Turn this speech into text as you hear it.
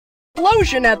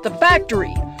explosion at the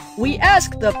factory. We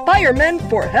ask the firemen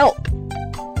for help.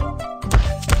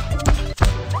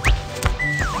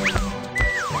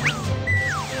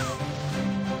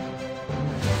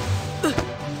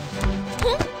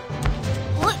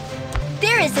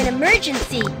 There is an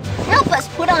emergency. Help us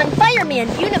put on fireman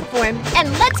uniform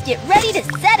and let's get ready to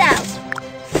set out.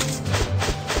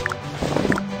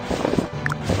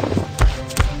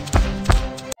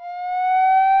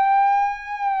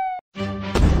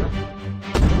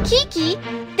 Kiki,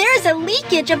 there is a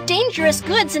leakage of dangerous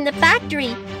goods in the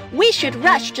factory. We should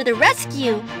rush to the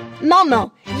rescue.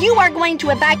 Momo, you are going to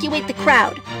evacuate the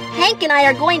crowd. Hank and I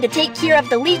are going to take care of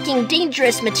the leaking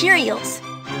dangerous materials.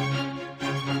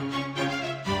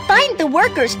 Find the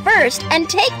workers first and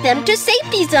take them to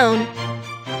safety zone.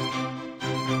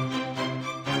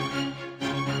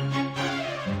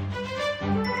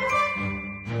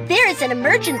 There is an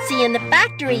emergency in the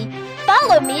factory.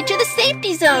 Follow me to the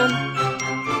safety zone.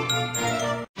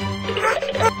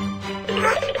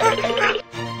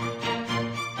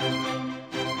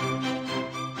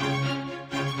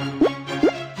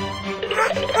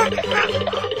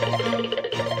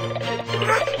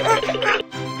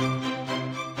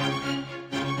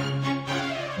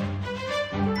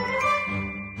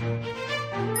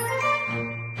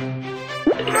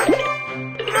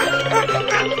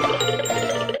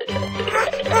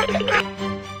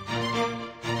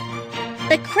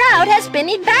 The crowd has been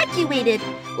evacuated.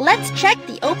 Let's check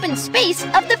the open space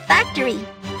of the factory.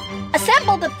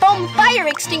 Assemble the foam fire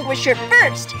extinguisher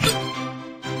first.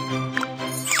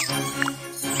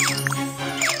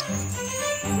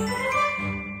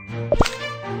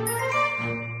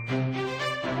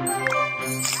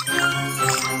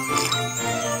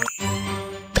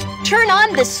 Turn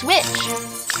on the switch.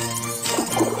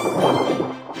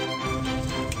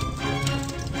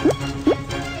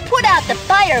 Put out the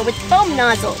fire with foam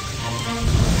nozzle.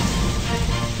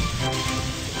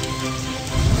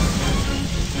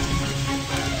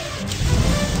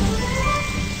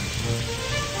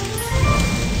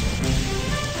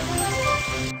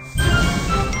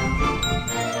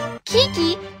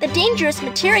 Kiki, the dangerous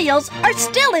materials are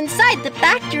still inside the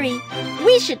factory.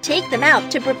 We should take them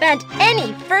out to prevent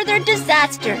any further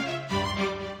disaster.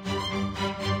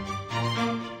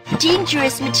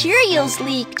 Dangerous materials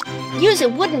leaked. Use a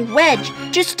wooden wedge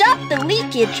to stop the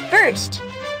leakage first.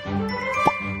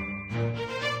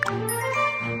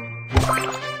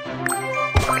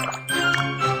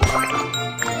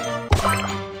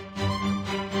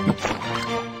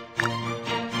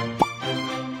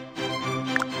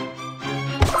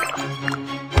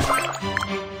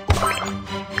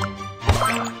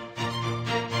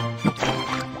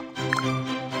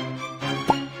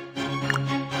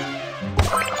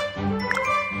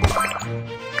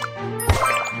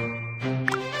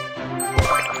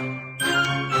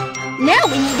 Now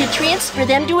we need to transfer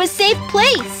them to a safe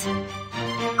place.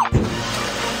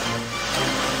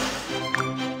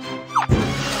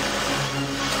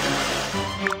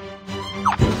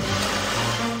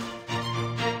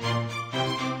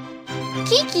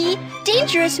 Kiki,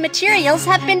 dangerous materials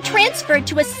have been transferred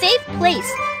to a safe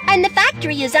place, and the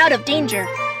factory is out of danger.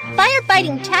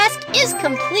 Firefighting task is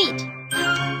complete.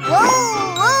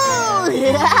 Whoa, whoa.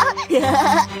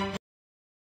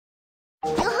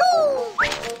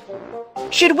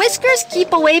 Should Whiskers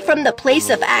keep away from the place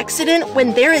of accident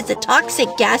when there is a toxic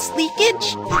gas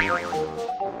leakage?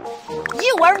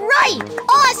 You are right!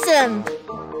 Awesome!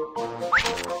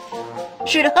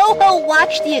 Should Ho-Ho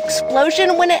watch the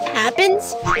explosion when it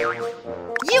happens?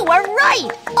 You are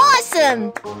right!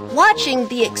 Awesome! Watching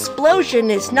the explosion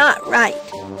is not right.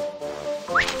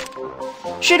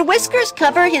 Should Whiskers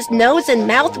cover his nose and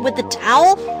mouth with a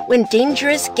towel when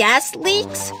dangerous gas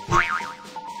leaks?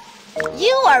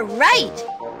 You are right!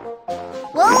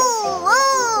 Whoa,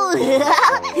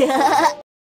 whoa!